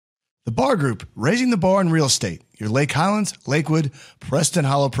The Bar Group, raising the bar in real estate. Your Lake Highlands, Lakewood, Preston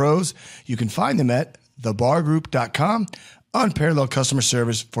Hollow pros. You can find them at thebargroup.com. Unparalleled customer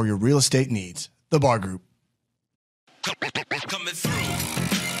service for your real estate needs. The Bar Group. Coming through.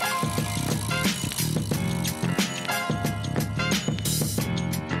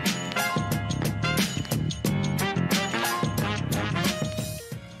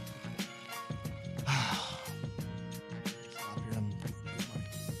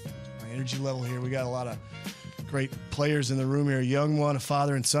 Energy level here. We got a lot of great players in the room here. A young one, a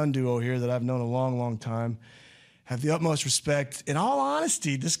father and son duo here that I've known a long, long time. Have the utmost respect. In all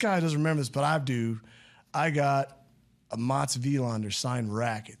honesty, this guy doesn't remember this, but I do. I got a Mats Wielander signed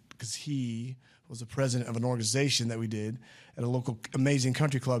racket because he was the president of an organization that we did at a local amazing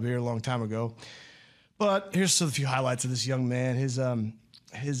country club here a long time ago. But here's a few highlights of this young man. He's a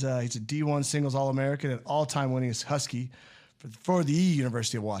D1 singles All-American and all-time winningest Husky for the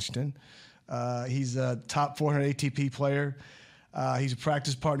University of Washington. He's a top 400 ATP player. He's a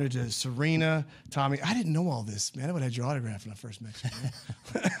practice partner to Serena, Tommy. I didn't know all this, man. I would have had your autograph when I first met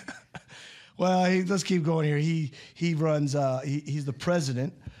you. Well, let's keep going here. He runs. He's the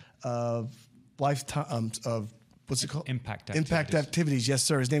president of Lifetime of what's it called? Impact Activities. Yes,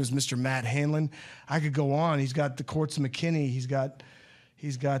 sir. His name is Mr. Matt Hanlin. I could go on. He's got the courts of McKinney. He's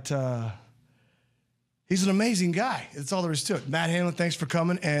an amazing guy. That's all there is to it. Matt Hanlin, thanks for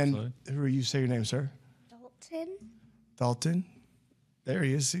coming. And Absolutely. Who are you? Say your name, sir. Dalton. There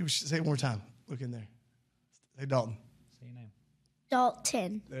he is. Say it one more time. Look in there. Hey, Dalton. Say your name.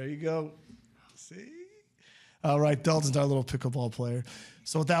 Dalton. There you go. See? All right, Dalton's our little pickleball player.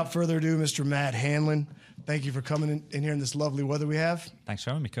 So without further ado, Mr. Matt Hanlin, thank you for coming in here in this lovely weather we have. Thanks for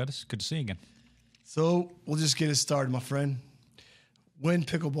having me, Curtis. Good to see you again. So we'll just get it started, my friend. When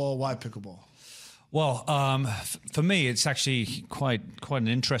pickleball, why pickleball? Well, for me, it's actually quite an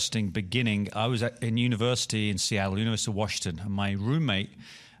interesting beginning. I was in university in Seattle, University of Washington, and my roommate,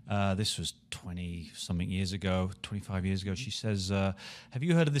 this was 20-something years ago, 25 years ago, she says, have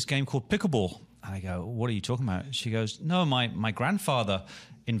you heard of this game called pickleball? And I go, what are you talking about? She goes, no, my grandfather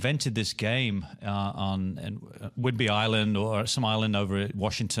invented this game on Whidbey Island or some island over at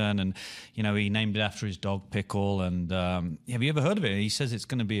Washington, and he named it after his dog Pickle. And have you ever heard of it? He says it's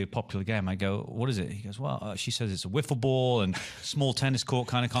going to be a popular game. I go, what is it? He goes, well, she says it's a wiffle ball and small tennis court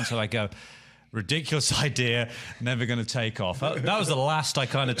kind of concept. I go, ridiculous idea, never going to take off. That was the last I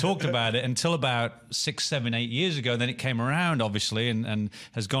kind of talked about it until about 6, 7, 8 years ago. Then it came around, obviously, and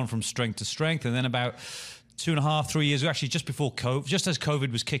has gone from strength to strength. And then about 2.5, 3 years ago, actually just before COVID, just as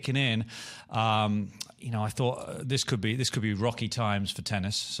COVID was kicking in, I thought this could be rocky times for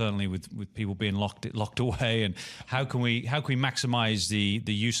tennis, certainly with people being locked away. And how can we maximize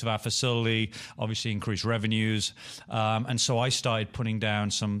the use of our facility, obviously increase revenues. And so I started putting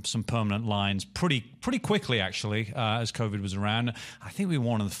down some permanent lines pretty quickly, actually, as COVID was around. I think we were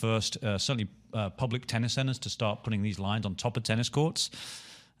one of the first, certainly public tennis centers to start putting these lines on top of tennis courts.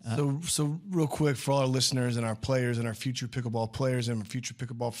 So real quick for all our listeners and our players and our future pickleball players and our future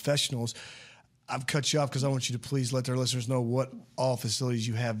pickleball professionals, I've cut you off because I want you to please let our listeners know what all facilities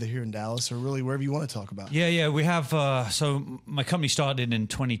you have here in Dallas or really wherever you want to talk about. Yeah, we have. So my company started in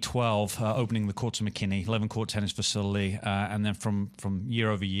 2012, opening the Courts of McKinney, 11-court tennis facility. And then from year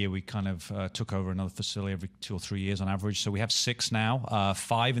over year, we kind of took over another facility every 2 or 3 years on average. So we have 6 now,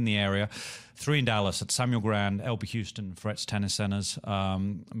 5 in the area. 3 in Dallas at Samuel Grand, LB Houston, Fretz Tennis Centers.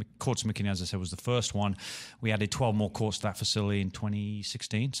 Courts of McKinney, as I said, was the first one. We added 12 more courts to that facility in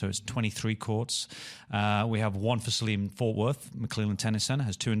 2016, so it's 23 courts. We have 1 facility in Fort Worth, McClellan Tennis Center,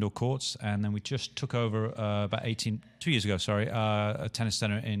 has 2 indoor courts. And then we just took over about 2 years ago, a tennis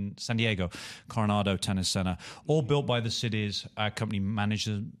center in San Diego, Coronado Tennis Center, all built by the cities. Our company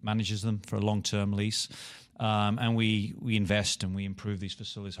manages them for a long-term lease. And we invest and we improve these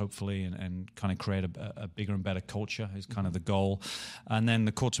facilities, hopefully, and kind of create a bigger and better culture is kind of the goal. And then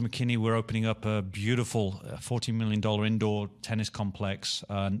the Courts of McKinney, we're opening up a beautiful $14 million indoor tennis complex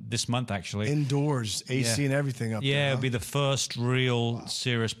this month, actually. Indoors, AC and everything up there. Yeah, it'll be the first real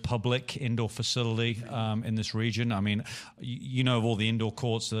serious public indoor facility in this region. I mean, you know of all the indoor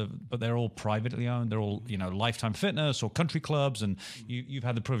courts, but they're all privately owned. They're all, Lifetime Fitness or country clubs, and you've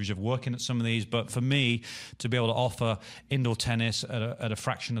had the privilege of working at some of these. But for me, to be able to offer indoor tennis at a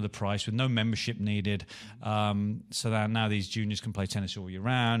fraction of the price with no membership needed, so that now these juniors can play tennis all year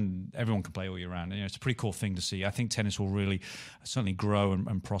round. Everyone can play all year round. It's a pretty cool thing to see. I think tennis will really certainly grow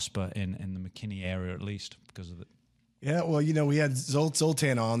and prosper in the McKinney area, at least because of it. Yeah, well, we had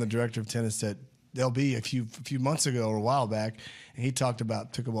Zoltan on, the director of tennis at LB a few months ago or a while back, and he talked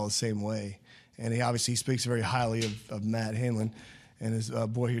about pickleball the same way. And he obviously speaks very highly of Matt Hanlin. and his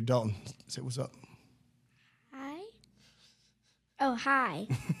boy here, Dalton. Say what's up. Hi. Oh, hi.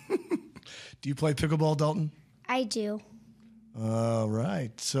 Do you play pickleball, Dalton? I do. All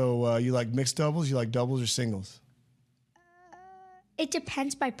right. So you like mixed doubles? You like doubles or singles? It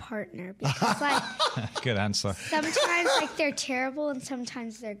depends by partner because, like, Good answer. sometimes like they're terrible and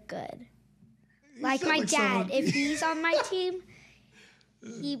sometimes they're good. Like my like dad, someone- if he's on my team,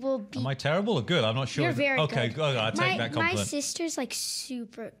 he will be. Am I terrible or good? I'm not sure. You're very okay, good. I take that compliment. My sister's like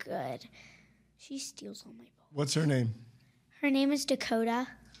super good. She steals all my balls. What's her name? Her name is Dakota.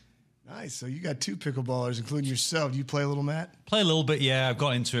 Nice. So you got 2 pickleballers, including yourself. Do you play a little, Matt? Play a little bit, yeah. I've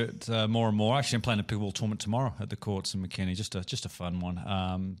got into it more and more. Actually, I'm playing a pickleball tournament tomorrow at the courts in McKinney. Just a fun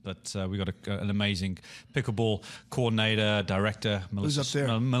one. But we got an amazing pickleball coordinator, director, Melissa, Who's up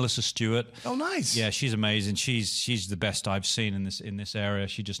there? Melissa Stewart. Oh, nice. Yeah, she's amazing. She's the best I've seen in this area.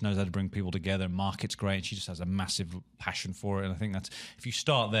 She just knows how to bring people together. Market's great. And she just has a massive passion for it. And I think that's, if you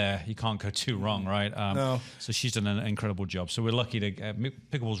start there, you can't go too wrong, right? No. So she's done an incredible job. So we're lucky to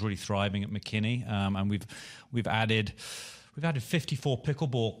pickleball's really thriving at McKinney, and we've added 54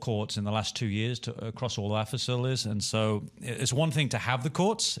 pickleball courts in the last 2 years across all our facilities. And so it's one thing to have the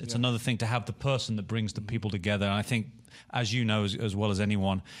courts; it's another thing to have the person that brings the people together. And I think, as you know as well as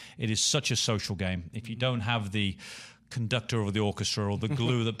anyone, it is such a social game. If you don't have the conductor of the orchestra or the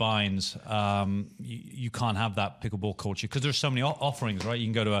glue that binds, you can't have that pickleball culture, because there's so many offerings, right? You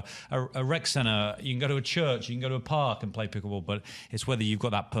can go to a rec center, you can go to a church, you can go to a park and play pickleball, but it's whether you've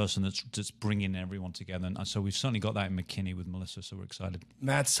got that person that's bringing everyone together. And so we've certainly got that in McKinney with Melissa, so we're excited.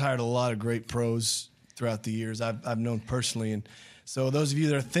 Matt's hired a lot of great pros throughout the years I've known personally. And so those of you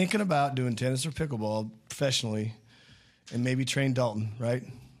that are thinking about doing tennis or pickleball professionally, and maybe train Dalton, right?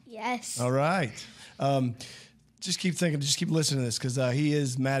 Yes. All right. Just keep thinking, just keep listening to this, because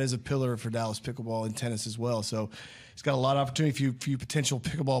Matt is a pillar for Dallas pickleball and tennis as well. So he's got a lot of opportunity for you potential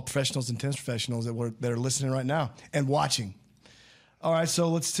pickleball professionals and tennis professionals that are listening right now and watching. All right,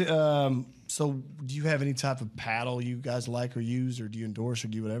 so so do you have any type of paddle you guys like or use, or do you endorse, or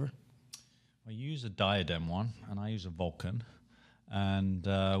do you whatever? I use a Diadem one, and I use a Vulcan. And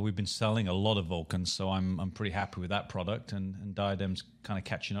we've been selling a lot of Vulcans, so I'm pretty happy with that product. And Diadem's kind of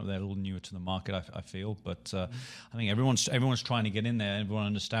catching up there, a little newer to the market, I feel. But I think everyone's trying to get in there. Everyone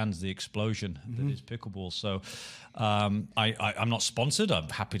understands the explosion that is pickleball. So I'm not sponsored. I'm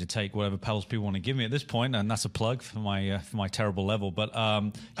happy to take whatever pedals people want to give me at this point, and that's a plug for my terrible level. But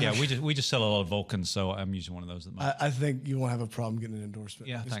yeah, we just sell a lot of Vulcans, so I'm using one of those at the moment. I think you won't have a problem getting an endorsement.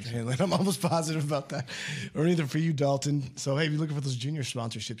 Yeah, Mr. thanks. Hanlin. I'm almost positive about that. Or neither for you, Dalton. So hey, be looking for those junior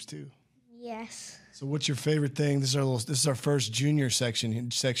sponsorships too. Yes. So what's your favorite thing? This is our first junior section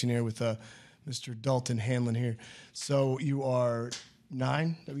here with Mr. Dalton Hanlin here. So you are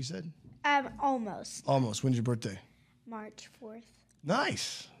 9, that we said? Almost. Almost. When's your birthday? March 4th.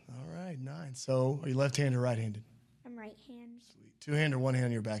 Nice. All right, 9. So are you left-handed or right-handed? I'm right hand. Two-hand or one hand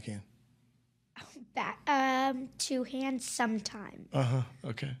on your backhand? Back. 2 hands sometimes.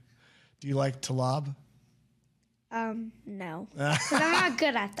 Okay. Do you like to lob? No. 'Cause I'm not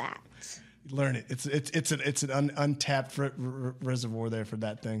good at that. Learn it. It's an untapped reservoir there for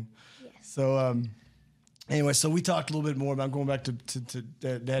that thing. Yes. So anyway, so we talked a little bit more about going back to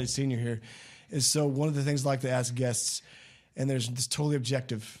Daddy Senior here. Is so one of the things I like to ask guests, and there's this totally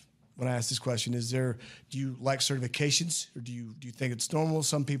objective when I ask this question, do you like certifications, or do you think it's normal?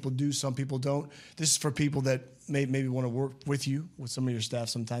 Some people do, some people don't. This is for people that maybe want to work with you, with some of your staff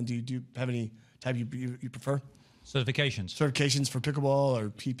sometime. Do you have any type you prefer? Certifications for pickleball or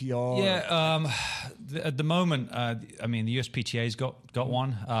PPR? Yeah, at the moment, I mean, the USPTA's got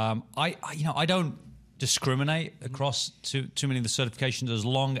one. I don't discriminate across too many of the certifications, as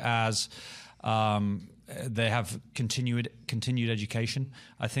long as they have continued education.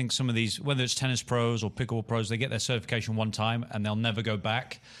 I think some of these, whether it's tennis pros or pickleball pros, they get their certification one time and they'll never go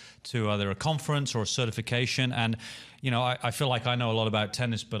back to either a conference or a certification. And, I feel like I know a lot about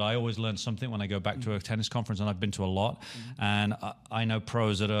tennis, but I always learn something when I go back to a tennis conference, and I've been to a lot. And I know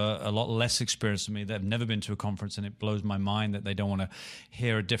pros that are a lot less experienced than me that have never been to a conference, and it blows my mind that they don't want to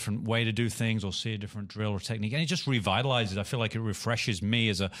hear a different way to do things or see a different drill or technique. And it just revitalizes. I feel like it refreshes me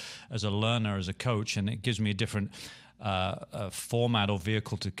as a learner, as a coach, and it gives me a different a format or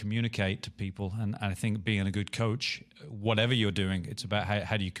vehicle to communicate to people. And I think being a good coach, whatever you're doing, it's about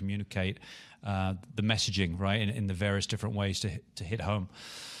how do you communicate the messaging, right, in the various different ways to hit home.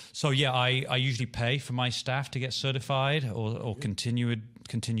 So yeah, I usually pay for my staff to get certified or continued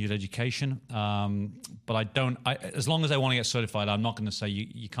education. But I don't. As long as I want to get certified, I'm not going to say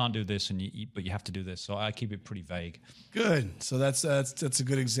you can't do this but you have to do this. So I keep it pretty vague. Good. So that's a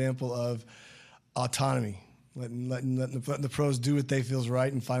good example of autonomy. letting the pros do what they feels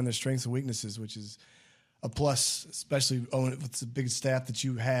right and find their strengths and weaknesses, which is a plus, especially owning it with the big staff that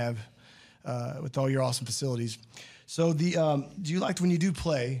you have with all your awesome facilities. So do you like when you do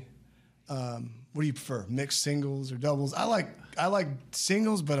play? What do you prefer, mixed singles or doubles? I like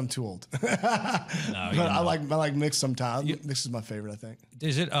singles, but I'm too old. But I like mixed sometimes. Mixed is my favorite, I think.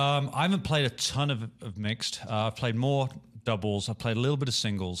 Is it? I haven't played a ton of mixed. I've played more doubles. I played a little bit of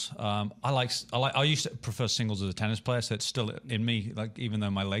singles. I used to prefer singles as a tennis player, so it's still in me. Like even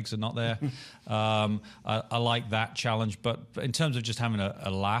though my legs are not there, I like that challenge. But in terms of just having a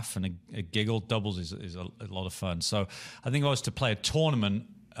laugh and a giggle, doubles is a lot of fun. So I think if I was to play a tournament,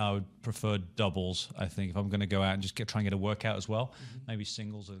 I would prefer doubles. I think if I'm going to go out and just try and get a workout as well, maybe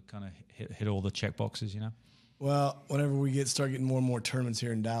singles are kind of hit all the check boxes, you know. Well, whenever we start getting more and more tournaments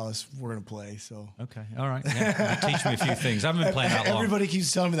here in Dallas, we're going to play. So okay, all right. Yeah. Teach me a few things. I haven't been playing that long. Everybody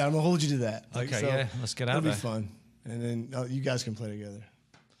keeps telling me that. I'm going to hold you to that. Okay, yeah, let's get out there. It'll be fun, and then you guys can play together.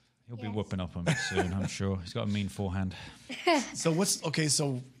 He'll be whooping up on me soon, I'm sure. He's got a mean forehand. So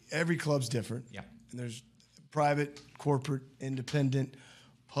every club's different. Yeah, and there's private, corporate, independent,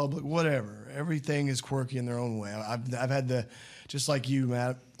 public, whatever. Everything is quirky in their own way. I've had just like you,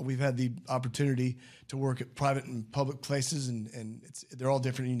 Matt, we've had the opportunity to work at private and public places, and they're all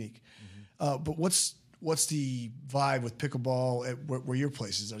different and unique. But what's the vibe with pickleball at where your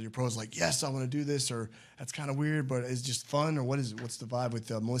places are? Your pros like, yes, I want to do this, or that's kind of weird, but it's just fun, or what is it? What's the vibe with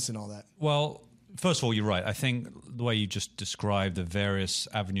Melissa and all that? Well, first of all, you're right. I think the way you just described the various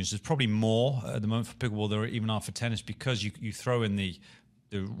avenues, there's probably more at the moment for pickleball there even are for tennis, because you throw in the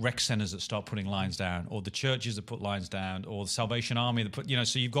rec centers that start putting lines down, or the churches that put lines down, or the Salvation Army that put,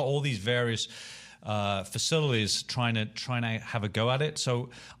 so you've got all these various facilities trying to have a go at it. So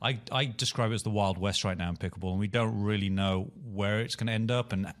I describe it as the Wild West right now in pickleball, and we don't really know where it's going to end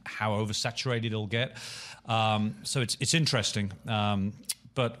up and how oversaturated it'll get. So it's interesting.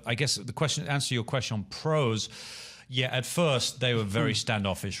 But I guess answer your question on pros. Yeah, at first they were very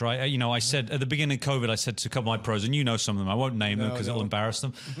standoffish, right? I said at the beginning of COVID, I said to a couple of my pros, and some of them, I won't name them because it'll embarrass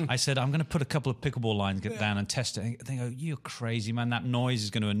them. I said, I'm going to put a couple of pickleball lines down and test it. And they go, you're crazy, man. That noise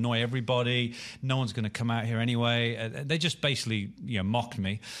is going to annoy everybody. No one's going to come out here anyway. They just basically, mocked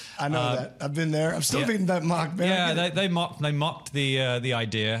me. I know that. I've been there. I'm still being that mocked, man. Yeah, they mocked the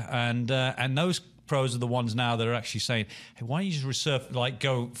idea, and those pros are the ones now that are actually saying, hey, why don't you just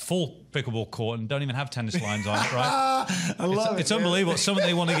go full pickleball court and don't even have tennis lines on it, right? I love it. It's unbelievable.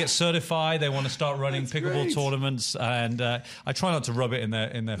 They want to get certified. They want to start running pickleball tournaments, and I try not to rub it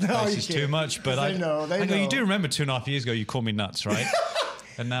in their faces too much. But I know. You do remember 2.5 years ago you called me nuts, right?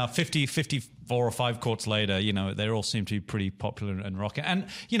 And now 54 or 5 courts later, they all seem to be pretty popular and rocking. And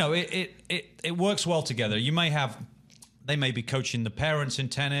it works well together. They may be coaching the parents in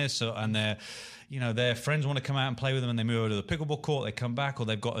tennis, and their friends want to come out and play with them, and they move over to the pickleball court, they come back, or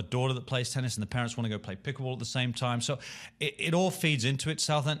they've got a daughter that plays tennis and the parents want to go play pickleball at the same time. So it all feeds into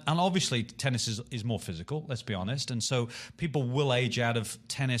itself. And obviously tennis is more physical, let's be honest. And so people will age out of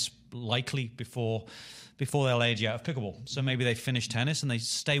tennis likely before they'll age out of pickleball. So maybe they finish tennis and they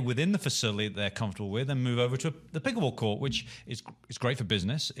stay within the facility that they're comfortable with and move over to the pickleball court, which is great for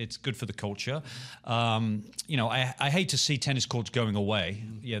business. It's good for the culture. I hate to see tennis courts going away.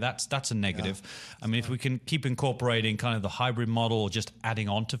 Yeah, that's a negative. Yeah, I mean, if we can keep incorporating kind of the hybrid model, or just adding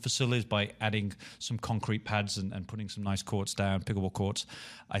on to facilities by adding some concrete pads and putting some nice courts down, pickleball courts,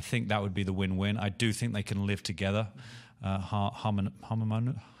 I think that would be the win-win. I do think they can live together. Harmoniously.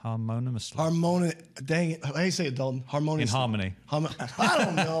 Dang it. How do you say it, Dalton? Harmoniously. In harmony. I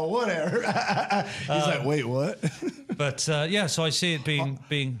don't know. Whatever. He's like, wait, what? But so I see it being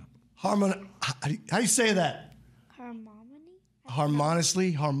How do you say that?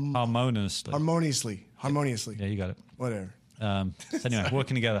 Harmoniously. Harmoniously. Yeah, you got it. Whatever. So anyway,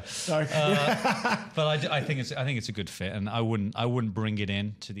 working together. Sorry. But I think it's a good fit, and I wouldn't bring it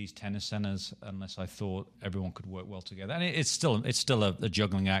in to these tennis centers unless I thought everyone could work well together. And it's still a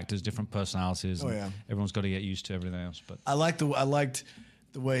juggling act. There's different personalities. Everyone's got to get used to everything else. But I liked the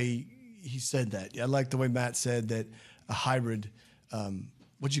way he said that. I liked the way Matt said that a hybrid.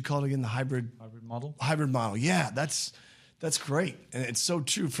 What'd you call it again? The hybrid model. Hybrid model. Yeah, that's great, and it's so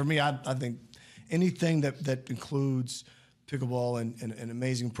true for me. I think anything that includes pickleball and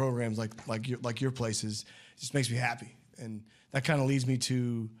amazing programs like your places just makes me happy. And that kind of leads me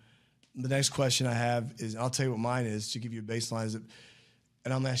to the next question I have is, I'll tell you what mine is to give you a baseline, and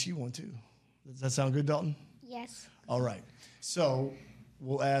I'm going to ask you one too. Does that sound good, Dalton? Yes. All right. So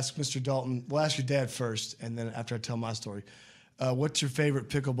we'll ask Mr. Dalton, we'll ask your dad first, and then after I tell my story, what's your favorite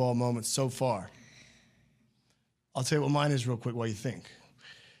pickleball moment so far? I'll tell you what mine is real quick while you think.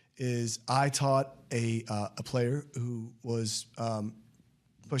 is I taught a player who was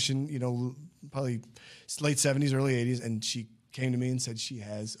pushing, probably late 70s, early 80s, and she came to me and said she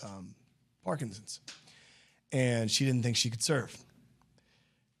has Parkinson's, and she didn't think she could serve.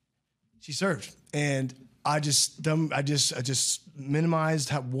 She served, and I just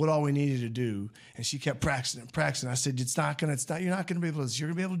minimized what all we needed to do, and she kept practicing and practicing. I said, you're not gonna be able to. You're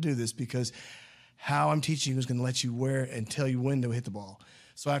gonna be able to do this because how I'm teaching you is gonna let you wear and tell you when to hit the ball.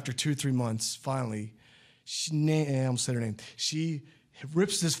 So after 2 or 3 months, finally, I almost said her name. She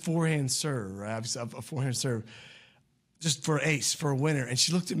rips this forehand serve, right? A forehand serve, just for ace, for a winner. And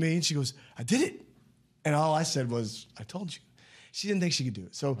she looked at me and she goes, I did it. And all I said was, I told you. She didn't think she could do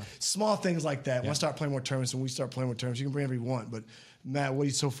it. So small things like that. When I start playing more tournaments, when we start playing more tournaments, you can bring whatever you want. But Matt,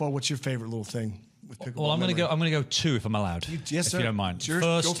 so far, what's your favorite little thing with pickleball? Well, I'm going to go 2 if I'm allowed. Yes, sir. If you don't mind. Sure,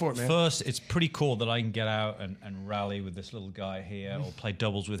 first, go for it, man. First, it's pretty cool that I can get out and rally with this little guy here, or play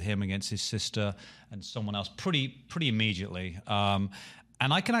doubles with him against his sister and someone else pretty immediately. And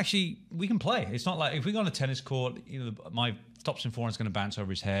we can play. It's not like if we go on a tennis court, my topspin forehand is going to bounce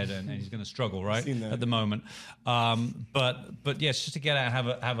over his head and he's going to struggle, right, at the moment. But yes, just to get out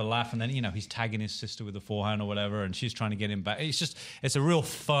and have a laugh, and then he's tagging his sister with the forehand or whatever, and she's trying to get him back. It's a real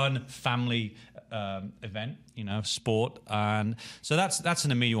fun family event, sport, and so that's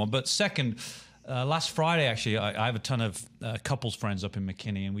an immediate one. But second. Last Friday, actually, I have a ton of couples friends up in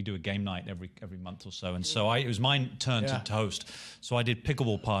McKinney, and we do a game night every month or so. And so it was my turn to host. So I did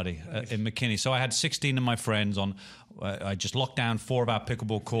pickleball party in McKinney. So I had 16 of my friends on. I just locked down 4 of our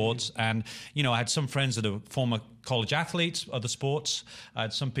pickleball courts, and I had some friends that are former college athletes, other sports. I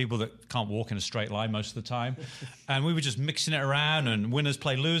had some people that can't walk in a straight line most of the time, and we were just mixing it around, and winners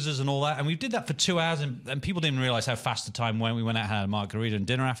play losers and all that. And we did that for 2 hours, and people didn't realize how fast the time went. We went out and had a margarita and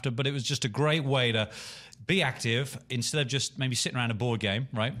dinner after, but it was just a great way to be active instead of just maybe sitting around a board game,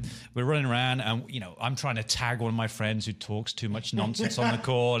 right? We're running around, and I'm trying to tag one of my friends who talks too much nonsense on the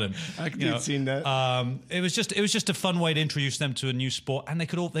court, and I've seen that. It was just a fun way to introduce them to a new sport, and they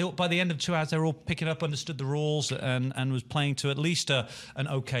all by the end of 2 hours they were all picking up, understood the rules, and was playing to at least an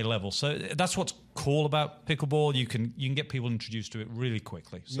okay level. So that's what's cool about pickleball. You can get people introduced to it really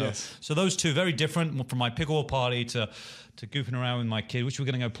quickly. So those 2 very different, from my pickleball party to goofing around with my kid, which we're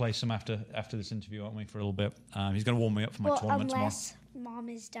going to go play some after this interview, aren't we, for a little bit. He's going to warm me up for my tournament tomorrow. Unless Mom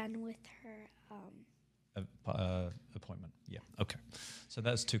is done with her appointment. Yeah, okay. So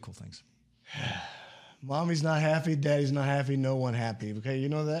that's 2 cool things. Mommy's not happy, Daddy's not happy, no one happy. Okay, you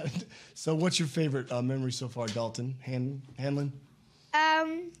know that? So what's your favorite memory so far, Dalton? Hanlin?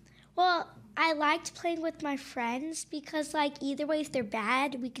 Well, I liked playing with my friends because, either way, if they're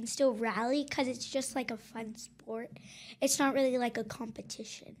bad, we can still rally because it's just like a fun sport. It's not really like a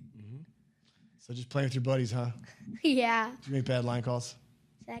competition. Mm-hmm. So just playing with your buddies, huh? Yeah. Did you make bad line calls?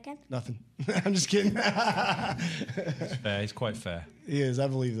 Second? Nothing. I'm just kidding. It's fair. He's quite fair. He is. I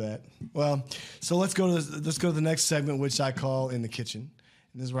believe that. Well, so let's go to the next segment, which I call In the Kitchen.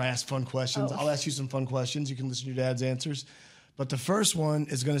 And this is where I ask fun questions. I'll ask you some fun questions. You can listen to your dad's answers. But the first one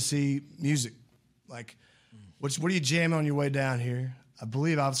is going to see music. What are you jamming on your way down here? I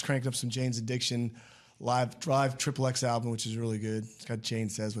believe I was cranking up some Jane's Addiction live XXX album, which is really good. It's got Jane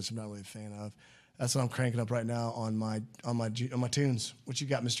Says, which I'm not really a fan of. That's what I'm cranking up right now on my tunes. What you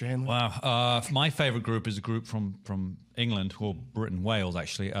got, Mr. Hanlin? Wow. My favorite group is a group from England, or Britain, Wales,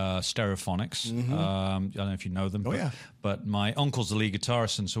 actually, Stereophonics. Mm-hmm. I don't know if you know them. But my uncle's the lead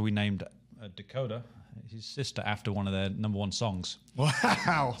guitarist, and so we named Dakota, his sister, after one of their number 1 songs.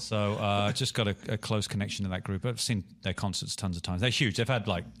 Wow. So just got a close connection to that group. I've seen their concerts tons of times. They're huge. They've had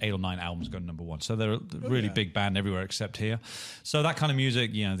 8 or 9 albums go number 1. So they're a really big band everywhere except here. So that kind of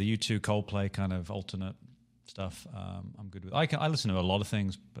music, the U2, Coldplay kind of alternate stuff, I'm good with. I listen to a lot of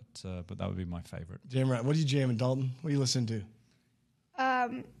things, but that would be my favorite. Jam right. What are you jamming, Dalton? What are you listening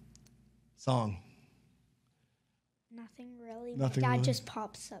to? Song. Nothing really. Nothing My dad really? just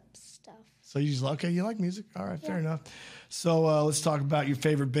pops up stuff. So you like music? All right, fair enough. So let's talk about your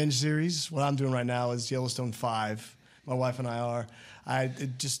favorite binge series. What I'm doing right now is Yellowstone 5. My wife and I are.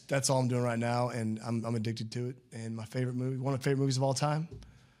 That's all I'm doing right now, and I'm addicted to it. And my favorite movie, one of my favorite movies of all time,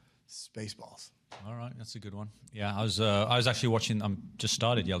 Spaceballs. All right, that's a good one. Yeah, I was actually watching. just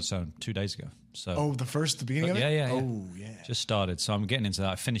started Yellowstone 2 days ago. So the beginning of it. Yeah. Oh yeah. Just started, so I'm getting into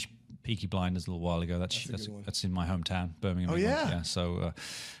that. I finished Peaky Blinders a little while ago. That's in my hometown, Birmingham. Oh England. yeah. So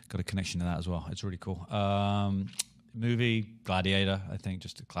got a connection to that as well. It's really cool. Movie Gladiator, I think,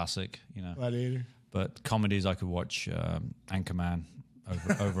 just a classic. Gladiator. But comedies, I could watch Anchorman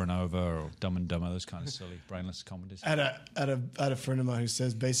over and over, or Dumb and Dumber, those kind of silly, brainless comedies. I had a friend of mine who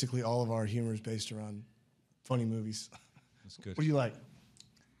says basically all of our humor is based around funny movies. That's good. What do you like?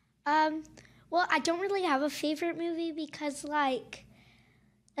 Well, I don't really have a favorite movie because like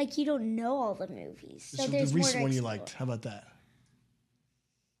you don't know all the movies. So there's the more recent to one you explore. liked. How about that?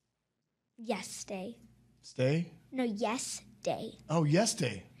 Yes, Day. Stay? No, Yes, Day. Oh, Yes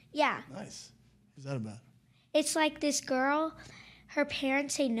Day. Yeah. Nice. What's that about? It's like this girl, her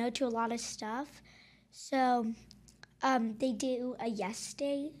parents say no to a lot of stuff. So they do a yes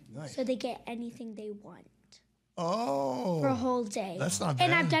day. Nice. So they get anything they want Oh. for a whole day. That's not bad.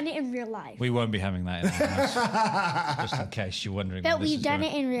 And I've done it in real life. We won't be having that in our house. Just in case you're wondering. But where this we've is done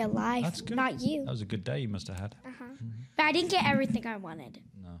going. it in real life, That's good. not you. That was a good day you must have had. But I didn't get everything I wanted.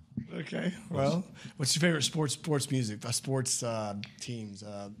 No. Okay. Well, what's your favorite sports music? Sports teams.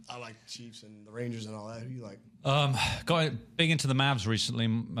 I like Chiefs and the Rangers and all that. Who do you like? Got big into the Mavs recently.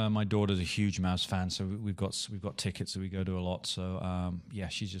 My daughter's a huge Mavs fan, so we've got tickets that we go to a lot. So yeah,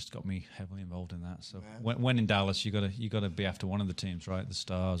 she's just got me heavily involved in that. So when in Dallas, you gotta be after one of the teams, right? The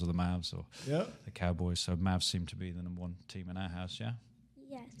Stars or the Mavs or the Cowboys. So Mavs seem to be the number one team in our house. Yeah.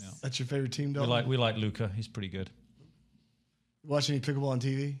 Yes. Yeah. That's your favorite team, Dalton? We like Luca. He's pretty good. Watch any pickleball on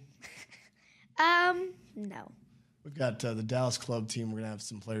TV? No. We've got the Dallas club team. We're gonna have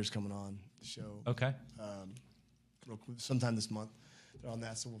some players coming on the show. Okay. Sometime this month. They're on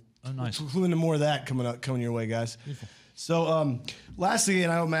that, so nice. we'll clue into more of that coming your way, guys. Beautiful. So, lastly,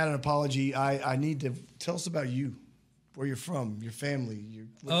 and I owe Matt an apology. I need to tell us about you, where you're from, your family.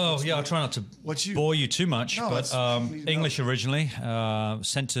 I'll try not to bore you too much. No, but English originally,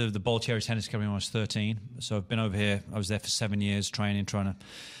 sent to the Boltieri Tennis Academy when I was 13. So I've been over here. I was there for 7 years training, trying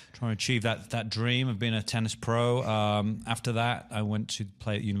to achieve that dream of being a tennis pro. After that, I went to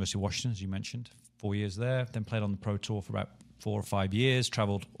play at the University of Washington, as you mentioned, 4 years there. Then played on the pro tour for about 4 or 5 years,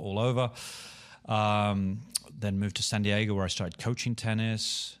 traveled all over. Then moved to San Diego where I started coaching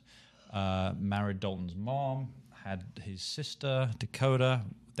tennis, married Dalton's mom, had his sister, Dakota.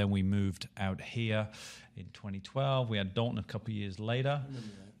 Then we moved out here in 2012. We had Dalton a couple of years later.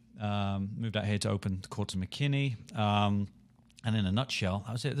 Moved out here to open the courts in McKinney. And in a nutshell,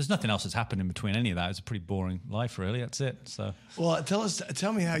 that was it. There's nothing else that's happened in between any of that. It's a pretty boring life, really. That's it. So, well,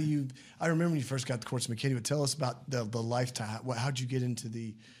 tell me how you. I remember when you first got the courts of McKinney, but tell us about the lifetime. How'd you get into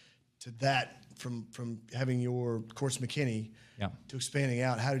that from having your courts McKinney to expanding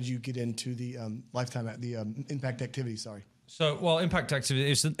out? How did you get into the lifetime impact activity? Sorry. So, well, impact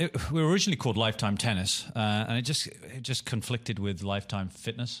activity we were originally called Lifetime Tennis, and it just conflicted with Lifetime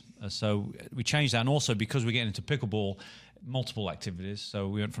Fitness. So we changed that, and also because we're getting into pickleball, multiple activities. So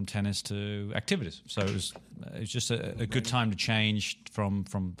we went from tennis to activities. So it was just a good time to change from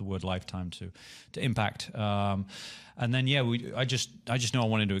the word lifetime to impact. And then I just know I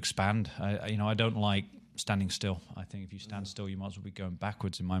wanted to expand. I don't like standing still. I think if you stand still, you might as well be going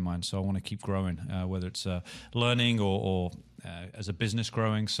backwards in my mind. So I want to keep growing, whether it's learning or as a business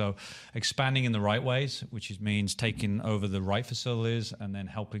growing. So expanding in the right ways, which means taking over the right facilities and then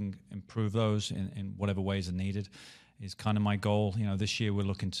helping improve those in whatever ways are needed, is kind of my goal. This year we're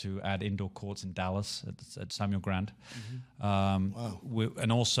looking to add indoor courts in Dallas at Samuel Grand. Wow.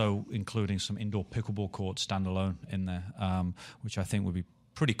 And also including some indoor pickleball courts standalone in there, which I think would be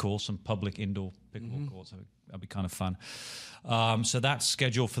pretty cool. Some public indoor pickleball courts. That'd be kind of fun. So that's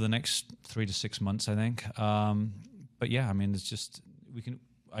scheduled for the next 3 to 6 months, I think. But yeah, I mean, it's just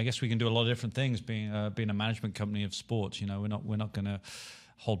I guess we can do a lot of different things. Being a management company of sports, we're not going to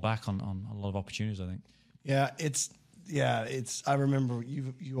hold back on a lot of opportunities, I think. Yeah, I remember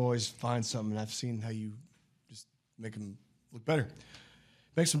you always find something, and I've seen how you just make them look better.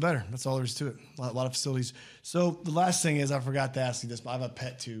 Makes them better. That's all there is to it. A lot of facilities. So the last thing is, I forgot to ask you this, but I have a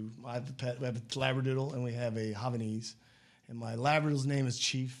pet too. We have a Labradoodle and we have a Havanese. And my Labradoodle's name is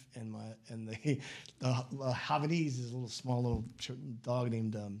Chief, and the Havanese is a small little dog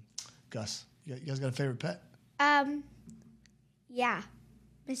named Gus. You guys got a favorite pet? Yeah,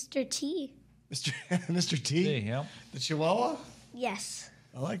 Mr. T. Mr. T? Yeah. The Chihuahua? Yes.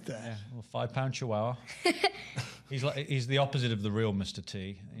 I like that. Yeah, a 5-pound Chihuahua. He's the opposite of the real Mr.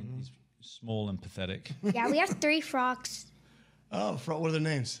 T. He's small and pathetic. Yeah, we have 3 frogs. Oh, what are their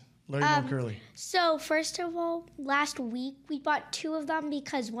names? Larry and Curly. So first of all, last week we bought 2 of them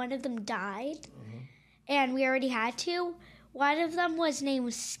because one of them died, and we already had 2. One of them was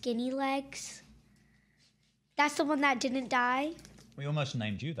named Skinny Legs. That's the one that didn't die. We almost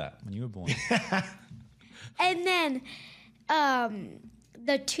named you that when you were born. And then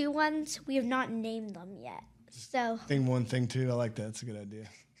the 2 ones, we have not named them yet. So Thing 1, thing 2. I like that. That's a good idea.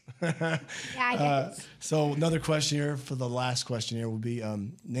 yeah, I guess. So another question here for the last question here would be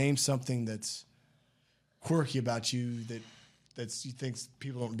name something that's quirky about you that you think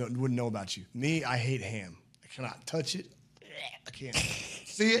people wouldn't know about you. Me, I hate ham. I cannot touch it. I can't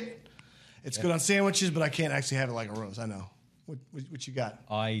see it. It's good on sandwiches, but I can't actually have it like a roast. I know. What you got?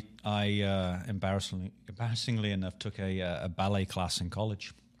 I embarrassingly enough took a ballet class in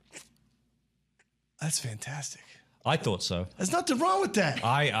college. That's fantastic. I thought so. There's nothing wrong with that.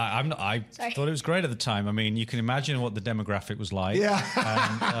 I thought it was great at the time. I mean, you can imagine what the demographic was like.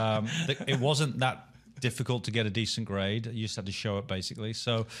 Yeah. And, it wasn't that difficult to get a decent grade. You just had to show it, basically.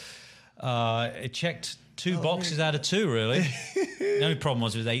 So it checked two boxes out of two, really. The only problem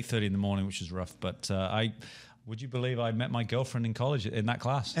was it was 8:30 in the morning, which was rough. But would you believe I met my girlfriend in college in that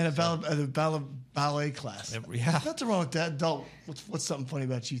class? And a ballet class. Yeah. Nothing wrong with that. Dalton, what's something funny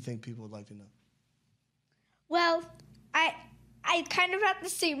about you think people would like to know? Well, I kind of had the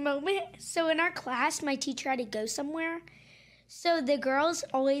same moment. So in our class, my teacher had to go somewhere. So the girls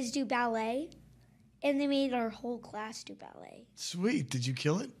always do ballet, and they made our whole class do ballet. Sweet. Did you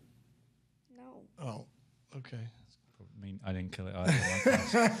kill it? No. Oh, okay. I mean, I didn't kill it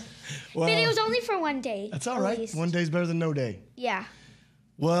either. Well, But it was only for one day. that's all right. least. One day's better than no day. Yeah,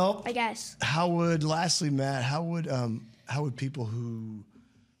 Well, I guess. lastly, Matt, how would people who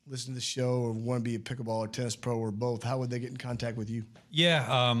listen to the show or want to be a pickleball or tennis pro or both, how would they get in contact with you?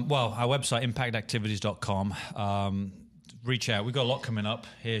 Yeah, well, our website, impactactivities.com. Reach out. We've got a lot coming up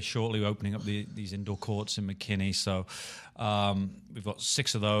here shortly. We're opening up these indoor courts in McKinney. So we've got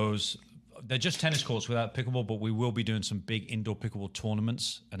 6 of those. They're just tennis courts without pickleball, but we will be doing some big indoor pickleball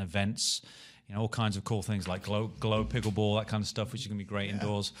tournaments and events. You know, all kinds of cool things like glow pickleball, that kind of stuff, which is going to be great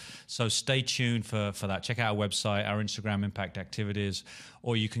indoors. So stay tuned for that. Check out our website, our Instagram, Impact Activities,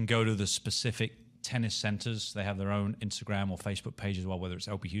 or you can go to the specific tennis centers. They have their own Instagram or Facebook page as well, whether it's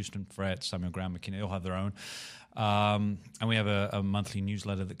LP Houston, Fred, Samuel Graham, McKinney, they all have their own. And we have a monthly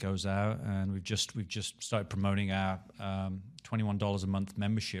newsletter that goes out, and we've just started promoting our $21 a month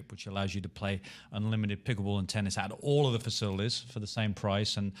membership, which allows you to play unlimited pickleball and tennis at all of the facilities for the same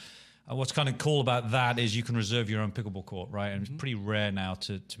price. And what's kind of cool about that is you can reserve your own pickleball court, right? And it's pretty rare now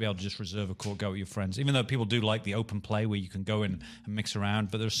to be able to just reserve a court, go with your friends, even though people do like the open play where you can go in and mix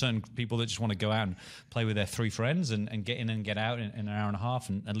around. But there are certain people that just want to go out and play with their 3 friends and get in and get out in an hour and a half.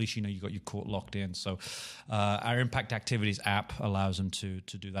 And at least you know you've got your court locked in. So our Impact Activities app allows them to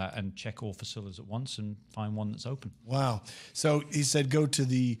do that and check all facilities at once and find one that's open. Wow. So he said go to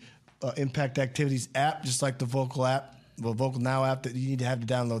the Impact Activities app, just like the Vocal app. The Vocal Now app that you need to have to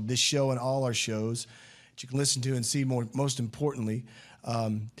download this show and all our shows that you can listen to and see most importantly. Or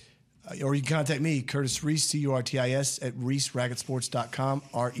you can contact me, Curtis Reese, Curtis, at ReeseRacketSports.com,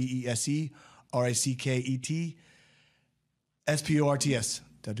 ReeseRacketSports.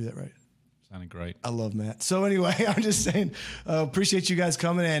 Did I do that right? Sounded great. I love Matt. So anyway, I'm just saying, appreciate you guys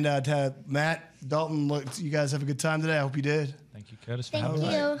coming. And to Matt, Dalton, look, you guys have a good time today. I hope you did. Thank you, Curtis. Thank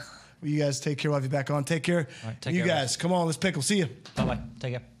you. Well, you guys take care. We'll have you back on. Take care. All right, take you care, guys, come on, let's pickle. See you. Bye-bye.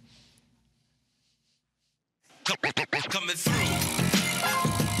 Take care. Coming through.